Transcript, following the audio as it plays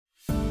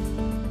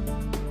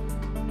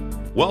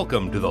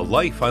Welcome to the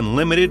Life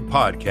Unlimited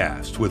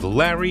podcast with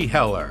Larry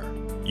Heller.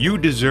 You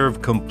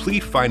deserve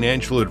complete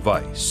financial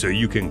advice so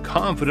you can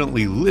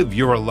confidently live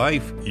your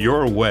life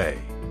your way,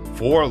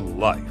 for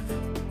life.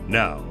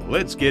 Now,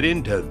 let's get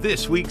into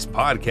this week's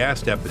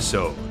podcast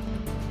episode.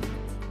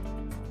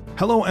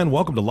 Hello and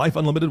welcome to Life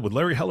Unlimited with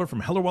Larry Heller from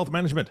Heller Wealth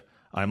Management.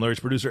 I'm Larry's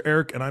producer,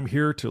 Eric, and I'm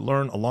here to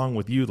learn along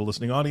with you, the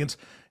listening audience.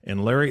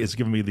 And Larry is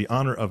giving me the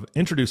honor of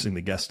introducing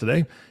the guest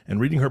today and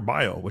reading her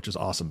bio, which is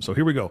awesome. So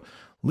here we go.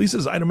 Lisa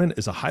Zeiderman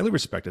is a highly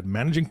respected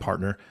managing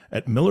partner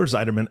at Miller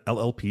Zeiderman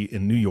LLP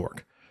in New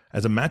York.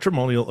 As a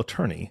matrimonial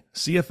attorney,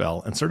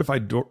 CFL, and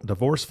certified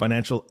divorce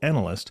financial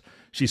analyst,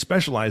 she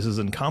specializes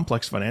in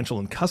complex financial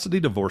and custody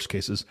divorce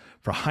cases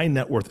for high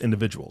net worth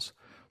individuals.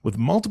 With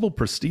multiple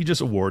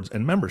prestigious awards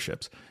and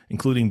memberships,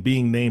 including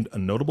being named a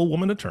notable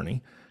woman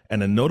attorney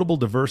and a notable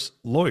diverse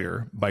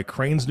lawyer by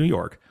Crain's New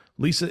York,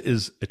 Lisa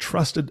is a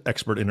trusted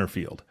expert in her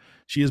field.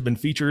 She has been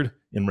featured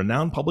in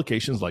renowned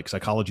publications like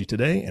Psychology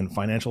Today and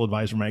Financial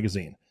Advisor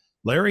magazine.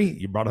 Larry,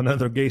 you brought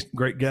another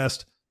great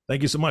guest.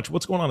 Thank you so much.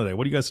 What's going on today?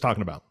 What are you guys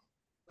talking about?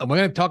 We're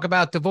going to talk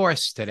about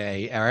divorce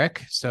today,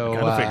 Eric. So I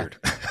kind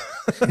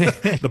of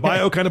figured. The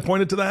bio kind of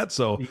pointed to that.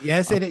 So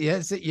yes, it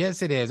is.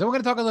 Yes, it is. And we're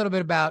going to talk a little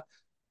bit about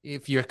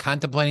if you're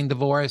contemplating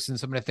divorce and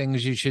some of the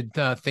things you should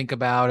think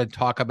about and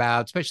talk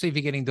about, especially if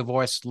you're getting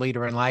divorced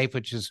later in life,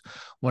 which is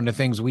one of the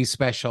things we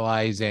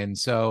specialize in.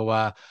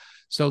 So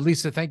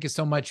Lisa, thank you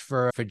so much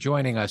for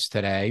joining us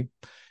today.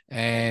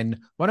 And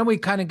why don't we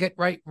kind of get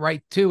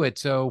right to it?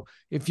 So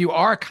if you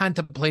are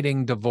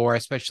contemplating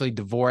divorce, especially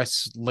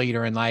divorce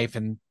later in life,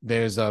 and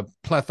there's a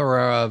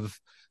plethora of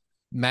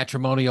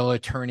matrimonial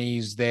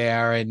attorneys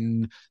there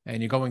and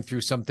you're going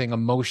through something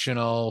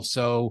emotional.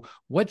 So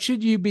what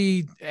should you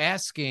be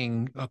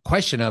asking a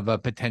question of a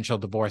potential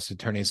divorce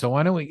attorney? So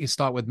why don't we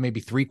start with maybe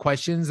 3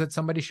 questions that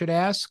somebody should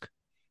ask?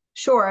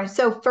 Sure.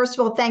 So first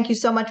of all, thank you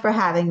so much for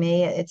having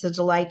me. It's a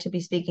delight to be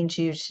speaking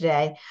to you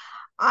today.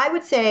 I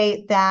would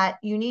say that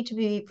you need to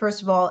be,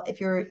 first of all,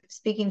 if you're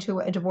speaking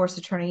to a divorce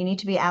attorney, you need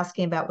to be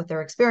asking about what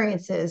their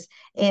experience is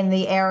in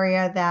the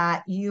area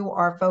that you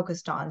are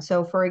focused on.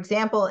 So, for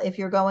example, if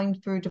you're going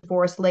through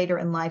divorce later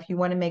in life, you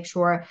want to make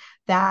sure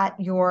that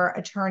your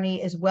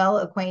attorney is well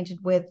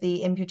acquainted with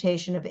the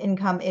imputation of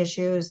income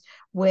issues,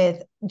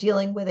 with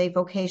dealing with a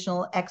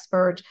vocational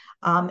expert.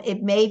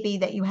 It may be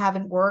that you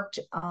haven't worked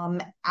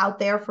out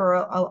there for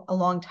a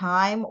long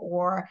time,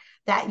 or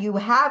that you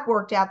have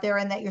worked out there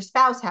and that your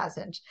spouse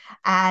hasn't.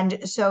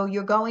 And so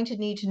you're going to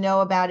need to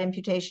know about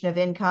imputation of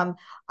income.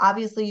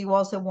 Obviously, you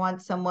also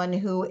want someone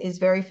who is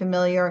very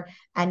familiar,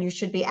 and you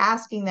should be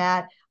asking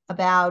that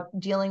about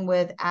dealing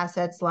with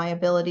assets,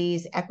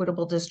 liabilities,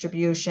 equitable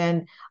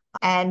distribution,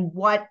 and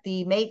what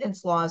the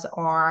maintenance laws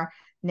are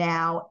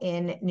now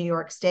in New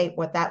York State,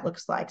 what that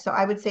looks like. So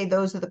I would say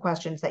those are the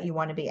questions that you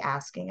want to be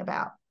asking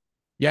about.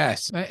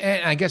 Yes.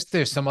 And I guess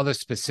there's some other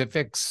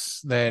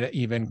specifics that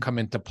even come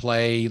into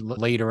play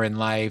later in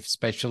life,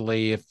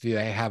 especially if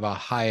they have a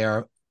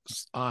higher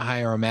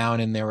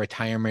amount in their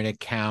retirement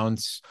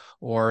accounts,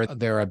 or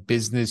they're a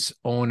business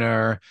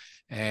owner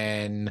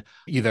and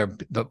either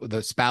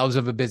the spouse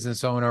of a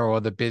business owner or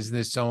the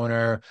business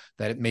owner,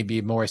 that it may be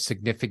a more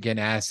significant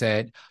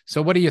asset.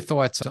 So what are your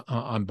thoughts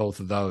on both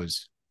of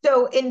those?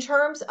 So in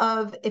terms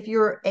of if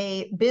you're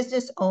a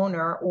business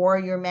owner or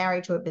you're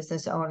married to a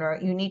business owner,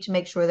 you need to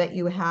make sure that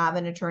you have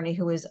an attorney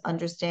who is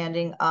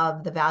understanding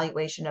of the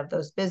valuation of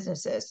those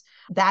businesses.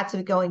 That's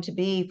going to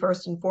be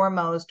first and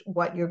foremost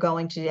what you're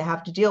going to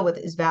have to deal with,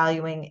 is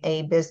valuing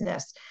a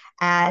business.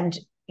 And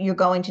you're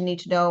going to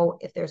need to know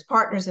if there's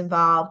partners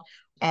involved,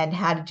 and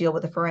how to deal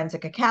with a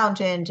forensic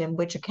accountant, and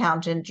which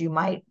accountant you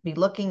might be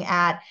looking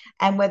at,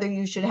 and whether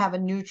you should have a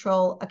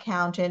neutral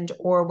accountant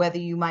or whether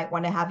you might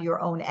want to have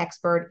your own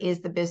expert. Is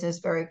the business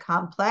very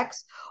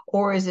complex,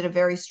 or is it a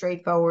very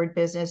straightforward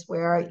business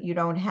where you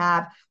don't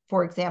have,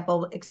 for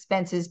example,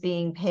 expenses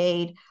being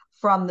paid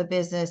from the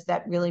business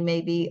that really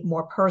may be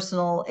more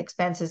personal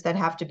expenses that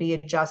have to be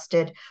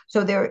adjusted?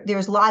 So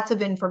there's lots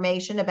of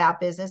information about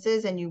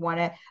businesses, and you want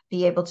to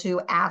be able to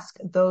ask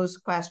those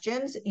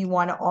questions. You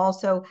want to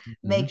also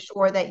make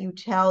sure that you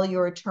tell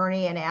your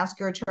attorney and ask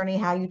your attorney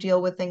how you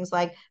deal with things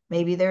like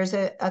maybe there's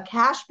a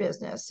cash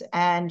business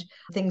and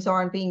things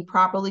aren't being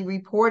properly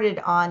reported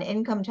on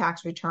income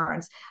tax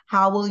returns.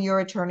 How will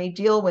your attorney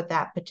deal with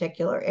that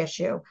particular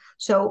issue?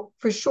 So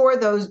for sure,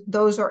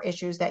 those are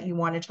issues that you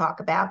want to talk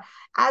about.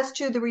 As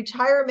to the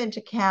retirement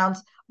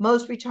accounts,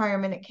 most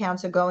retirement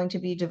accounts are going to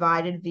be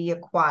divided via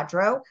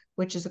Quadro,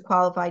 which is a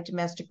qualified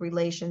domestic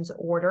relations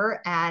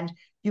order. And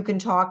you can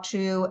talk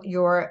to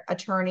your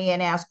attorney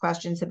and ask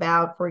questions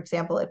about, for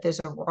example, if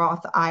there's a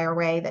Roth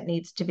IRA that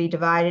needs to be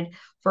divided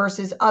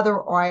versus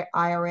other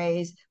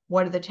IRAs.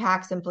 What are the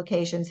tax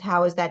implications?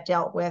 How is that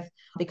dealt with?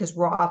 Because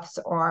Roths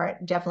are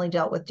definitely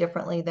dealt with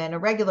differently than a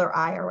regular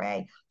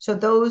IRA. So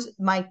those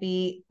might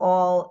be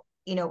all,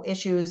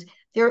 issues.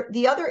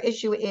 The other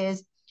issue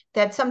is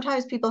that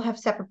sometimes people have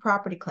separate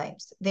property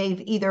claims.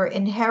 They've either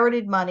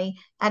inherited money,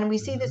 and we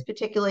see this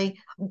particularly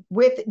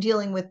with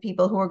dealing with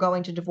people who are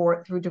going to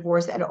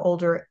divorce at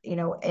older,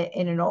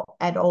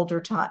 at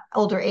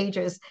older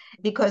ages,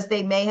 because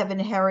they may have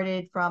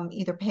inherited from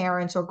either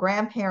parents or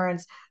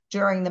grandparents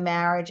during the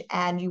marriage,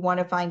 and you want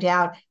to find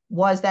out,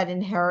 was that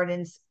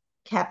inheritance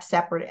kept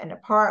separate and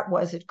apart?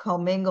 Was it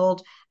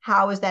commingled?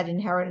 How is that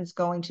inheritance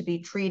going to be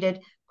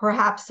treated?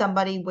 Perhaps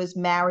somebody was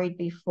married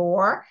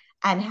before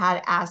and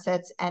had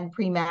assets and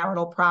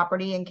premarital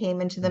property and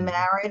came into the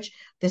marriage.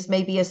 This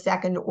may be a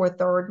second or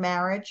third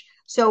marriage.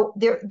 So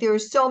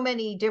there's so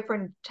many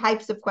different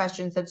types of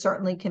questions that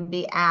certainly can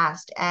be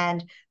asked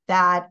and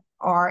that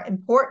are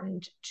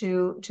important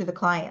to the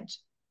client.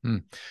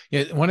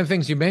 Yeah, one of the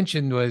things you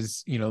mentioned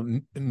was,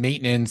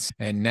 maintenance,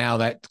 and now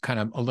that's kind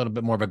of a little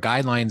bit more of a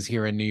guidelines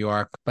here in New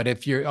York. But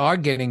if you are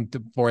getting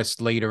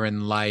divorced later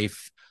in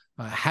life,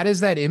 how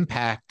does that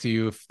impact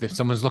you if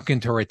someone's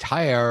looking to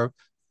retire,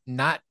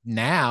 not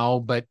now,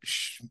 but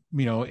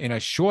in a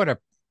shorter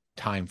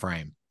time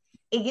frame?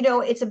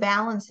 It's a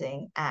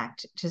balancing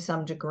act to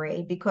some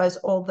degree, because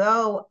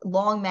although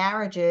long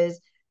marriages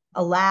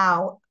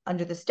allow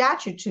under the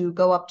statute to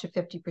go up to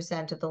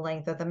 50% of the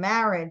length of the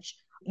marriage,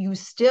 you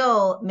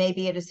still may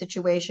be at a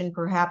situation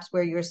perhaps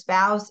where your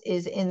spouse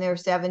is in their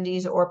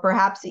 70s or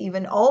perhaps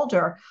even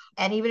older.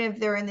 And even if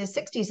they're in their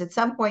 60s, at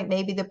some point,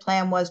 maybe the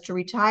plan was to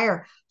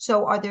retire.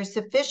 So are there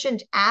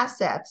sufficient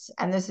assets,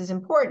 and this is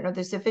important, are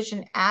there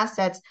sufficient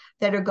assets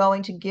that are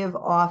going to give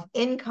off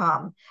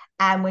income?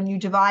 And when you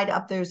divide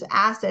up those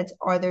assets,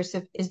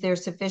 is there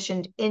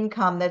sufficient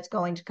income that's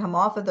going to come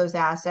off of those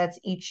assets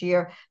each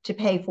year to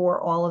pay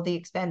for all of the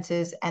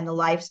expenses and the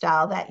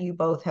lifestyle that you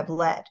both have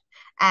led?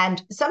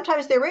 And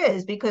sometimes there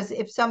is, because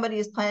if somebody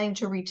is planning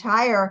to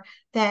retire,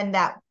 then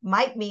that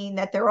might mean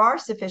that there are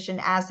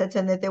sufficient assets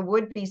and that there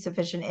would be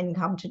sufficient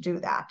income to do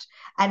that.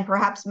 And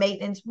perhaps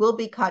maintenance will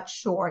be cut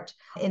short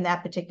in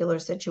that particular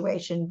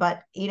situation.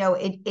 But,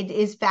 it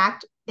is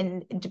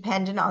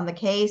dependent on the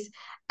case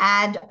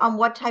and on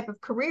what type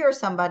of career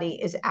somebody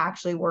is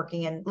actually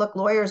working in. Look,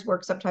 lawyers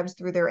work sometimes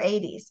through their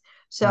 80s.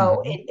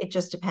 So it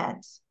just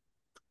depends.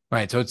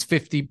 Right. So it's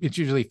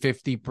usually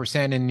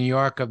 50% in New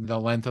York of the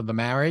length of the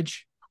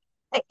marriage.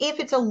 If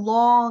it's a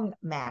long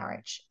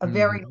marriage, a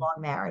very long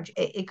marriage,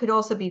 it could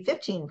also be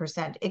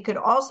 15%. It could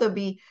also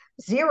be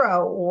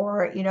 0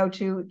 or,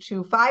 to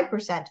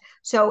 5%.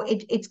 So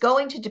it's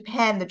going to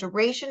depend. The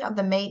duration of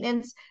the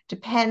maintenance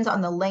depends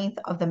on the length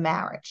of the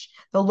marriage.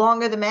 The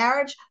longer the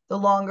marriage, the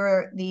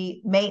longer the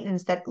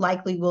maintenance that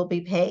likely will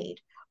be paid.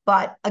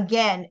 But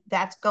again,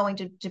 that's going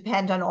to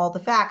depend on all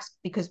the facts,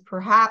 because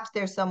perhaps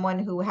there's someone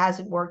who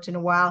hasn't worked in a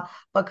while,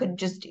 but could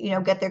just,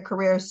 get their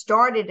career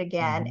started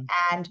again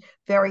and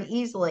very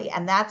easily.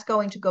 And that's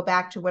going to go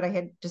back to what I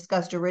had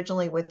discussed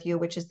originally with you,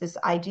 which is this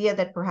idea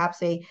that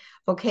perhaps a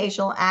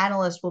vocational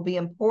analyst will be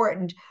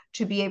important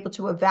to be able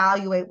to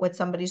evaluate what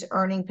somebody's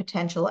earning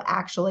potential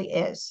actually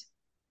is.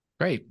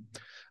 Great.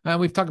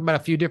 We've talked about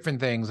a few different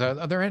things.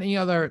 Are there any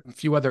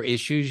few other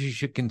issues you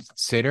should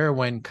consider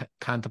when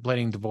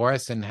contemplating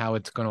divorce and how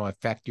it's going to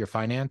affect your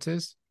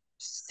finances?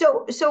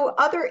 So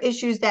other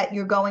issues that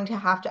you're going to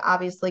have to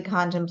obviously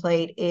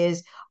contemplate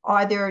is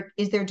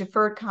there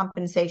deferred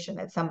compensation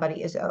that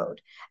somebody is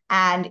owed?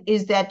 And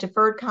is that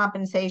deferred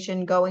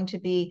compensation going to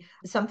be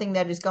something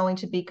that is going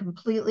to be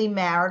completely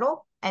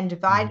marital and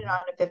divided on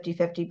a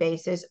 50-50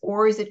 basis,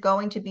 or is it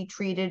going to be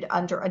treated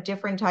under a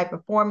different type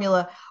of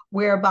formula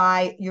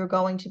whereby you're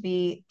going to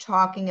be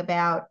talking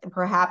about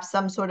perhaps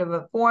some sort of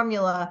a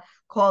formula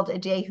called a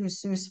de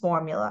Jesus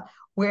formula,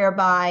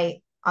 whereby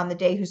on the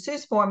de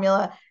Jesus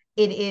formula,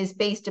 it is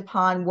based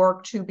upon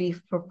work to be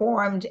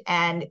performed,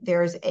 and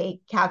there's a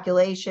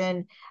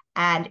calculation,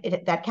 and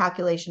that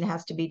calculation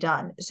has to be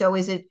done. So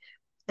is it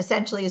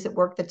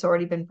work that's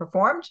already been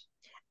performed?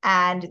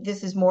 And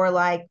this is more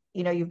like,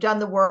 you've done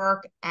the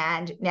work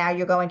and now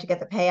you're going to get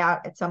the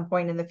payout at some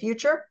point in the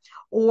future,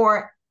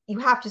 or you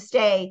have to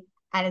stay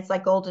and it's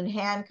like golden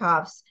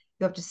handcuffs.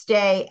 You have to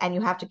stay and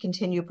you have to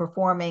continue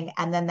performing,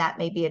 and then that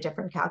may be a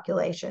different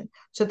calculation.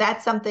 So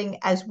that's something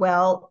as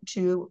well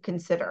to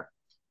consider.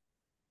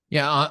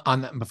 Yeah,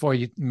 on before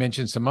you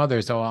mentioned some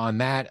others, so on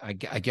that, I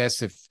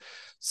guess if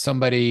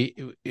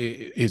somebody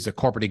is a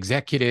corporate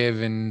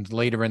executive and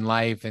later in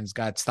life and's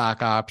got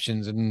stock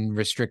options and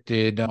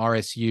restricted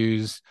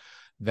RSUs,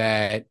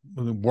 that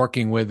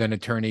working with an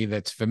attorney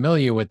that's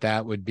familiar with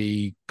that would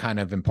be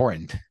kind of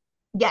important.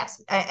 Yes,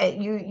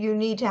 you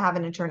need to have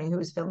an attorney who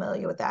is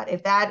familiar with that.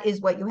 If that is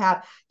what you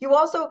have, you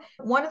also,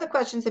 one of the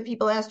questions that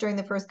people ask during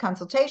the first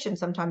consultation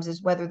sometimes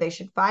is whether they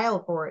should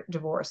file for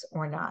divorce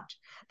or not.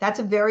 That's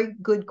a very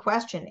good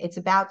question. It's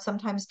about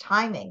sometimes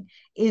timing.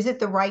 Is it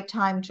the right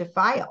time to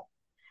file?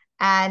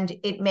 And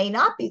it may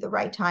not be the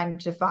right time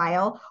to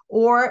file,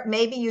 or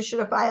maybe you should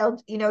have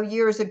filed,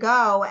 years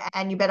ago,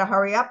 and you better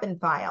hurry up and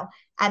file.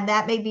 And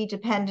that may be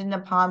dependent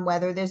upon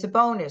whether there's a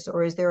bonus,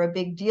 or is there a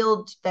big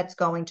deal that's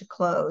going to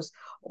close,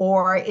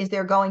 Or is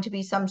there going to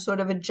be some sort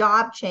of a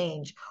job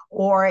change?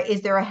 Or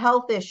is there a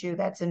health issue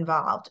that's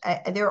involved?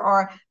 There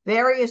are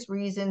various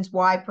reasons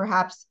why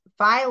perhaps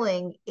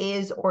filing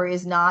is or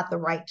is not the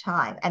right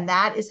time. And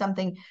that is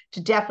something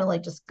to definitely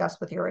discuss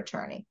with your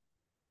attorney.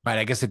 Right.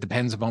 I guess it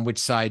depends upon which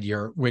side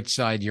you're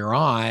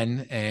on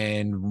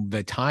and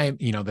the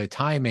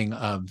timing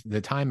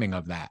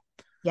of that.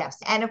 Yes.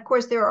 And of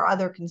course, there are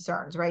other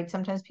concerns, right?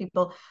 Sometimes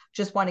people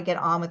just want to get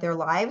on with their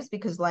lives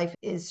because life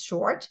is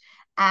short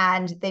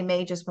and they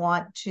may just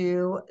want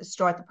to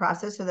start the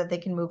process so that they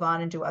can move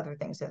on and do other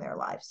things in their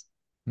lives.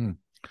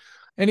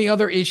 Any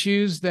other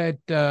issues that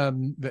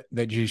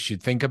you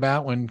should think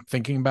about when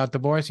thinking about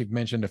divorce? You've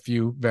mentioned a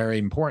few very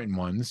important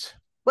ones.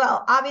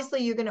 Well,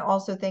 obviously, you're going to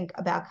also think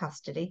about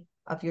custody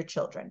of your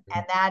children,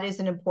 and that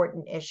is an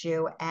important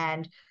issue.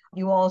 And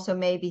you also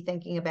may be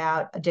thinking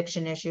about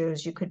addiction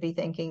issues. You could be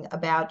thinking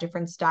about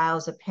different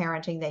styles of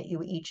parenting that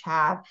you each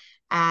have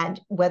and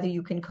whether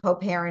you can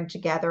co-parent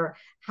together,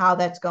 how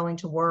that's going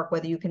to work,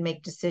 whether you can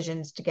make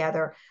decisions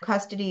together.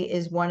 Custody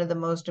is one of the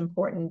most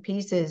important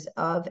pieces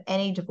of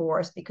any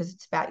divorce because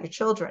it's about your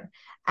children.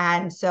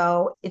 And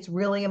so it's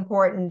really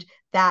important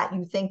that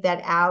you think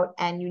that out,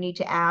 and you need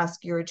to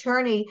ask your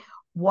attorney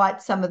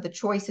what some of the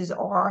choices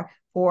are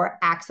for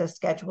access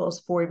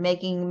schedules, for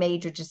making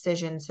major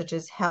decisions such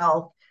as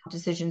health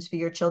decisions for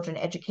your children,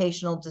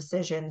 educational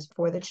decisions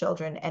for the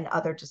children, and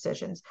other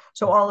decisions.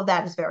 So all of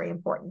that is very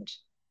important.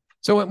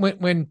 So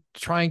when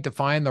trying to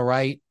find the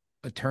right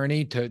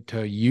attorney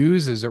to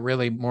use, is it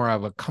really more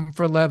of a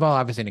comfort level,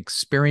 obviously an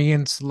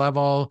experience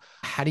level?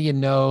 How do you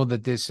know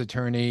that this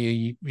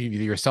attorney,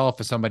 either yourself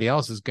or somebody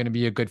else, is going to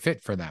be a good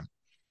fit for them?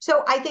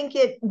 So I think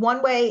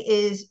one way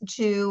is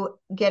to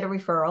get a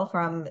referral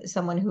from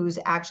someone who's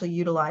actually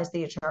utilized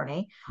the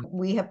attorney.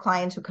 We have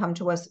clients who come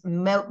to us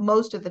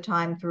most of the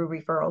time through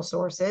referral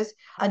sources.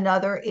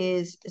 Another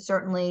is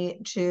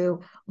certainly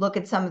to look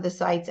at some of the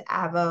sites,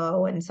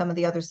 Avo and some of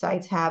the other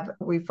sites have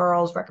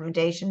referrals,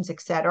 recommendations,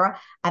 etc.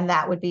 And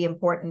that would be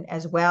important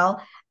as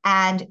well.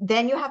 And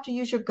then you have to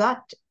use your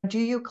gut. Do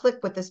you click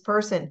with this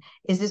person?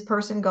 Is this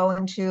person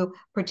going to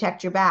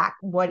protect your back?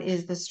 What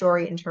is the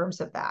story in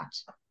terms of that?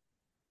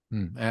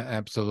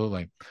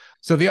 Absolutely.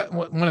 So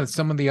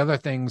some of the other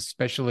things,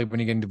 especially when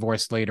you're getting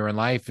divorced later in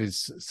life,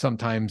 is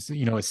sometimes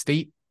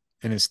estate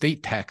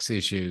tax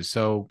issues.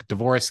 So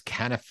divorce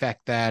can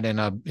affect that in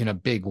a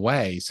big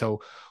way.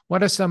 So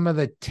what are some of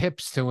the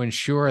tips to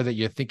ensure that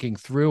you're thinking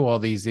through all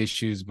these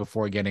issues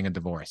before getting a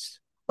divorce?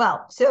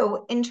 Well,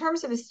 so in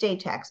terms of estate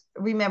tax,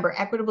 remember,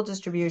 equitable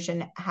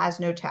distribution has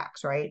no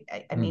tax, right?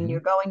 I mean, you're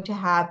going to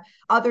have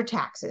other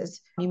taxes.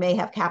 You may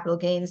have capital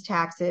gains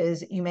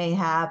taxes. You may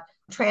have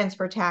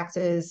transfer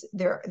taxes.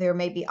 There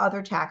may be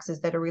other taxes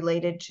that are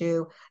related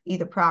to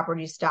either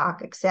property,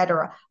 stock,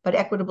 etc. But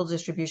equitable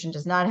distribution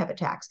does not have a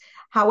tax.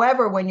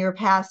 However, when you're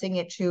passing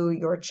it to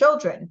your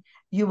children,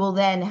 you will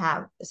then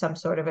have some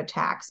sort of a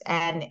tax.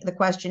 And the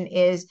question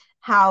is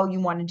how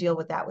you want to deal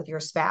with that with your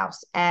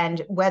spouse,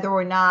 and whether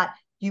or not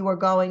you are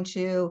going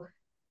to,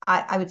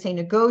 I would say,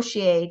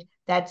 negotiate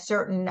that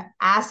certain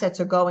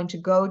assets are going to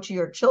go to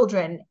your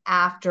children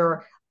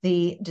after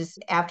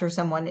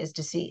someone is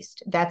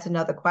deceased. That's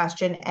another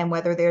question. And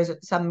whether there's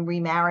some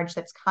remarriage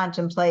that's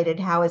contemplated,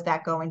 how is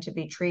that going to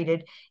be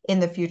treated in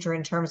the future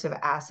in terms of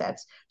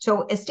assets?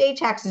 So estate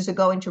taxes are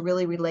going to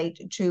really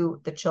relate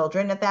to the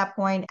children at that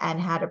point, and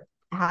how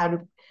to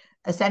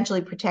essentially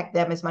protect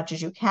them as much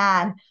as you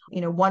can.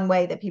 One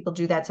way that people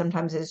do that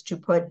sometimes is to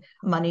put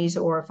monies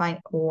or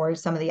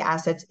some of the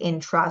assets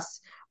in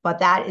trusts. But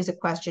that is a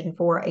question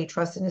for a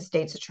trust and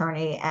estates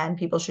attorney, and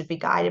people should be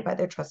guided by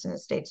their trust and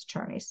estates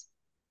attorneys.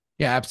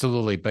 Yeah,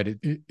 absolutely. But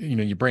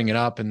you bring it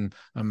up, and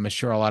I'm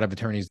sure a lot of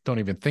attorneys don't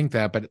even think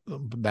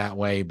that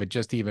way, but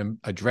just even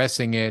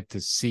addressing it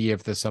to see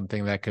if there's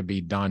something that could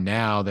be done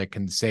now that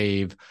can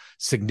save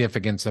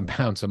significant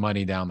amounts of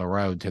money down the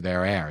road to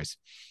their heirs.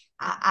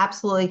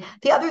 Absolutely.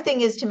 The other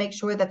thing is to make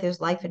sure that there's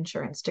life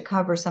insurance to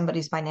cover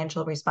somebody's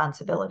financial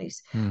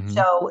responsibilities.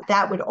 So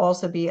that would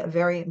also be a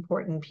very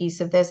important piece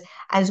of this,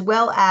 as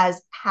well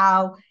as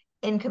how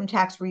income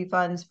tax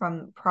refunds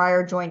from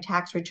prior joint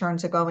tax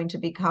returns are going to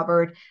be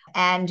covered,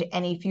 and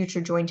any future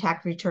joint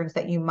tax returns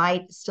that you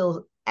might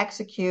still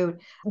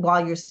execute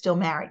while you're still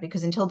married,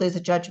 because until there's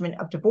a judgment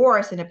of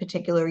divorce in a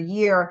particular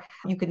year,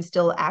 you can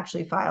still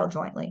actually file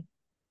jointly.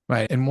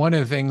 Right. And one of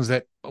the things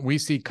that we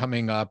see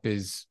coming up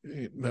is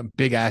a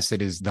big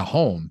asset is the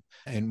home.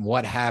 And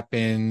what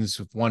happens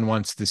if one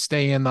wants to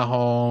stay in the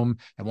home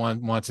and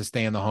one wants to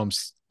stay in the home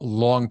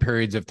long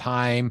periods of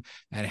time,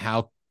 and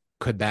how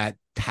could that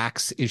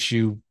tax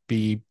issue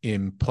be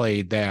in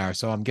play there?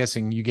 So I'm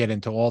guessing you get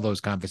into all those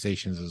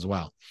conversations as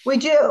well. We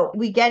do.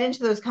 We get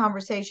into those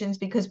conversations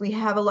because we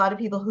have a lot of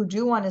people who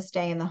do want to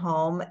stay in the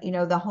home.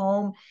 The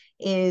home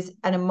is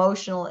an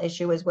emotional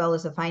issue as well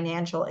as a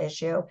financial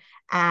issue.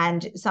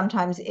 And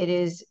sometimes it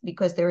is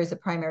because there is a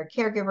primary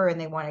caregiver and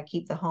they want to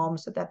keep the home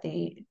so that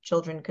the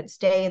children could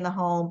stay in the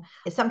home.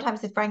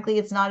 Sometimes, frankly,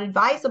 it's not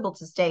advisable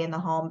to stay in the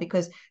home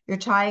because you're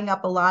tying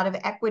up a lot of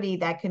equity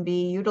that can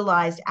be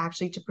utilized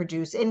actually to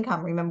produce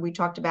income. Remember, we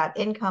talked about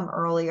income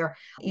earlier.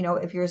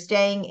 If you're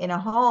staying in a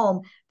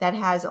home that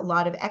has a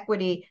lot of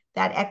equity,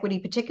 that equity,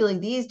 particularly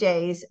these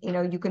days,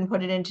 you can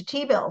put it into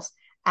T-bills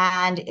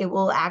and it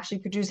will actually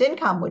produce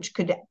income, which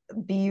could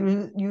be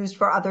used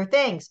for other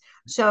things.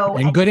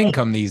 And good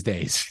income these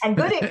days. And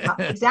good income.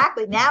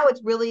 Exactly. Now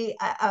it's really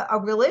a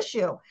real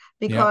issue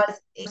because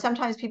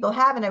sometimes people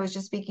have, and I was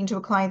just speaking to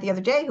a client the other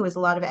day who has a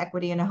lot of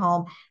equity in a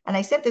home. And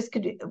I said, this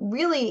could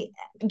really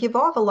give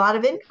off a lot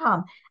of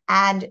income.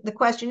 And the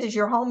question is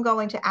your home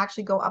going to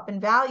actually go up in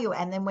value?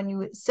 And then when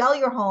you sell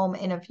your home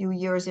in a few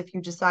years, if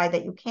you decide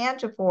that you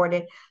can't afford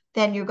it,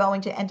 then you're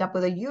going to end up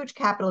with a huge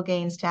capital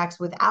gains tax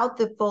without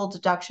the full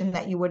deduction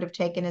that you would have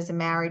taken as a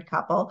married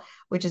couple,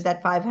 which is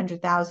that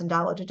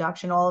 $500,000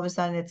 deduction. All of a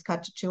sudden, it's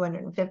cut to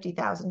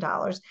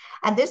 $250,000.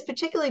 And this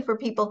particularly for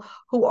people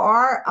who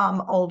are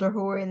older,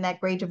 who are in that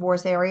great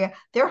divorce area,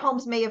 their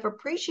homes may have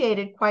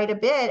appreciated quite a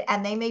bit,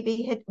 and they may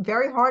be hit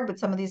very hard with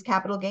some of these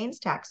capital gains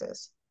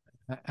taxes.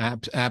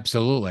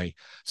 Absolutely.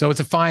 So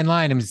it's a fine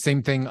line. I mean, the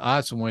same thing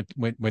us when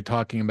we're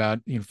talking about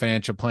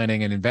financial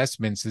planning and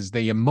investments is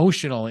the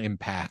emotional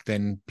impact,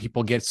 and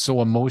people get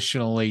so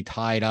emotionally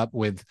tied up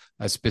with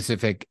a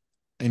specific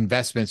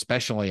investment,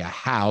 especially a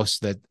house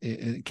that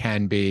it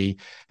can be.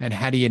 And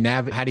how do you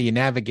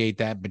navigate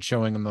that, but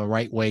showing them the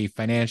right way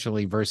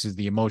financially versus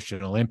the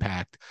emotional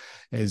impact?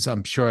 Is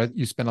I'm sure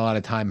you spend a lot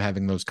of time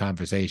having those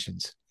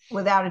conversations.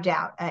 Without a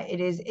doubt, it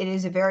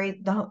is a very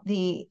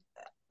the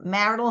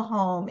marital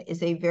home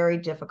is a very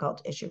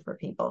difficult issue for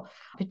people,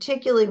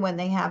 particularly when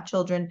they have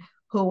children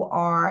who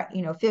are,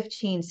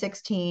 15,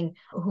 16,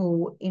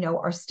 who,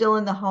 are still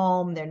in the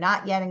home. They're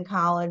not yet in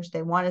college.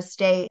 They want to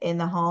stay in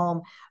the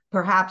home,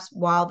 perhaps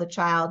while the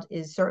child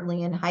is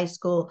certainly in high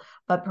school,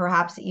 but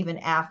perhaps even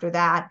after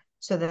that,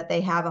 so that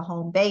they have a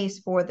home base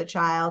for the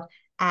child.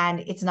 And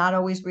it's not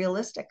always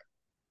realistic.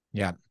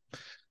 Yeah.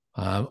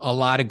 A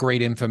lot of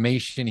great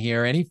information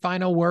here. Any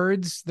final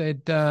words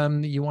that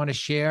you want to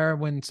share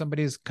when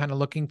somebody's kind of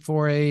looking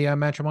for a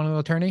matrimonial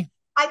attorney?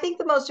 I think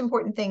the most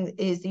important thing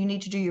is you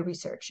need to do your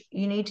research.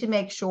 You need to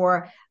make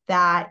sure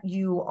that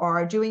you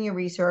are doing your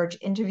research,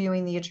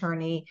 interviewing the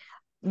attorney,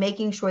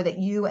 making sure that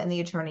you and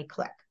the attorney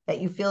click, that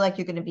you feel like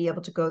you're going to be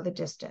able to go the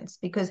distance.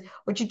 Because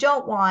what you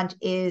don't want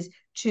is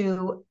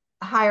to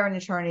hire an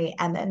attorney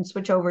and then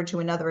switch over to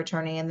another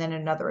attorney and then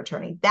another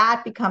attorney.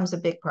 That becomes a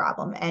big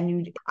problem.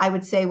 And I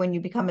would say when you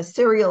become a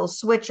serial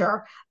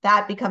switcher,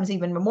 that becomes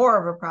even more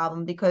of a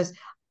problem, because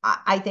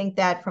I think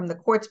that from the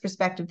court's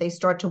perspective, they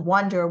start to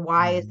wonder,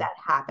 why is that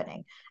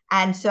happening?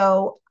 And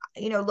so,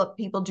 look,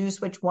 people do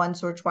switch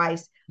once or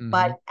twice,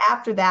 but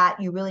after that,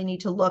 you really need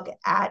to look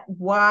at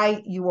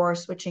why you are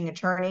switching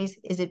attorneys.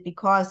 Is it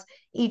because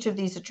each of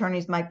these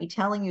attorneys might be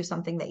telling you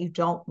something that you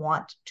don't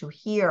want to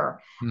hear?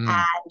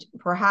 And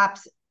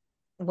perhaps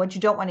what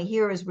you don't want to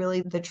hear is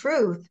really the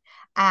truth.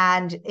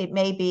 And it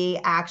may be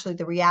actually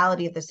the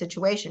reality of the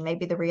situation.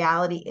 Maybe the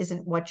reality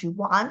isn't what you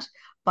want,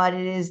 but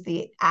it is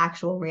the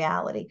actual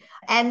reality.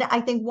 And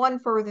I think one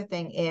further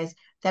thing is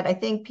that I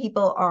think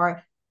people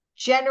are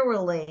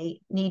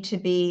generally need to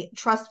be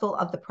trustful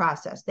of the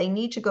process. They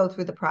need to go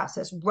through the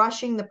process.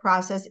 Rushing the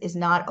process is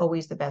not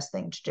always the best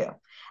thing to do.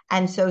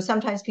 And so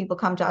sometimes people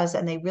come to us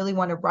and they really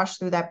want to rush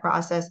through that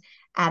process,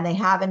 and they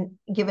haven't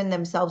given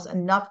themselves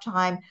enough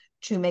time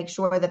to make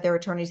sure that their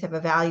attorneys have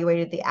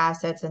evaluated the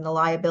assets and the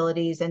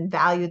liabilities and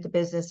valued the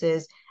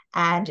businesses,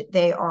 and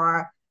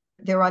they're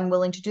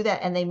unwilling to do that,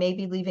 and they may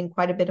be leaving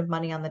quite a bit of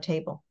money on the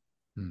table.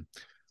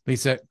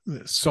 Lisa,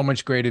 so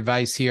much great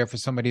advice here for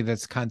somebody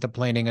that's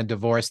contemplating a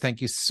divorce. Thank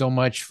you so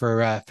much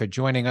for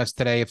joining us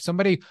today. If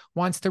somebody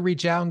wants to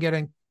reach out and get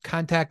in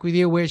contact with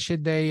you, how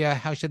should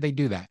they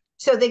do that?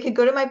 So they could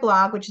go to my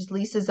blog, which is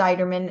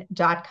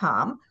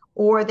lisazeiderman.com,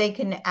 or they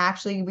can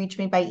actually reach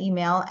me by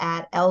email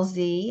at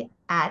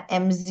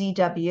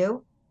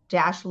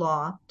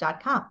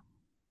lz@mzw-law.com.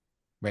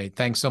 Great.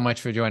 Thanks so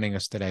much for joining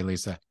us today,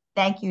 Lisa.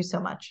 Thank you so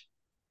much.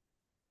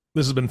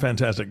 This has been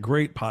fantastic.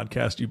 Great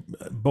podcast.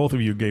 Both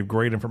of you gave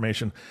great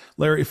information.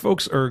 Larry, if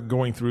folks are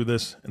going through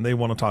this and they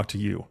want to talk to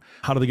you,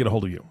 how do they get a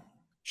hold of you?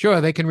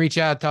 Sure. They can reach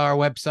out to our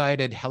website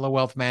at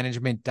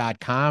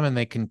hellowealthmanagement.com, and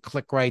they can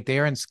click right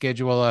there and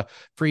schedule a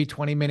free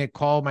 20-minute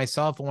call,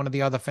 myself or one of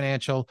the other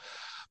financial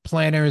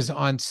planners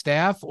on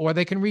staff, or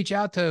they can reach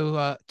out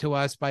to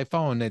us by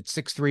phone at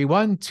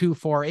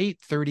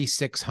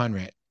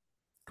 631-248-3600.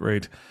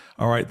 Great.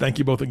 All right. Thank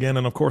you both again.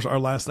 And of course, our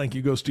last thank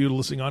you goes to you, the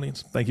listening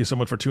audience. Thank you so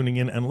much for tuning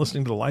in and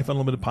listening to the Life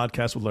Unlimited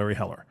podcast with Larry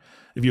Heller.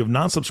 If you have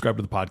not subscribed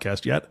to the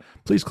podcast yet,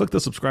 please click the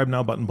subscribe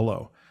now button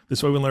below.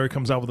 This way, when Larry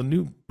comes out with a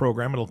new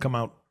program, it'll come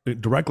out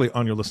directly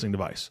on your listening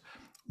device.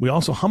 We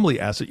also humbly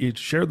ask that you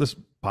share this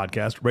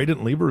podcast, rate it,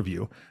 and leave a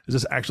review, as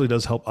this actually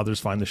does help others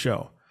find the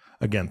show.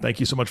 Again, thank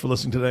you so much for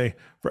listening today.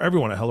 For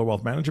everyone at Heller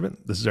Wealth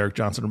Management, this is Eric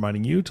Johnson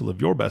reminding you to live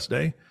your best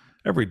day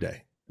every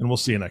day, and we'll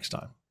see you next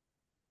time.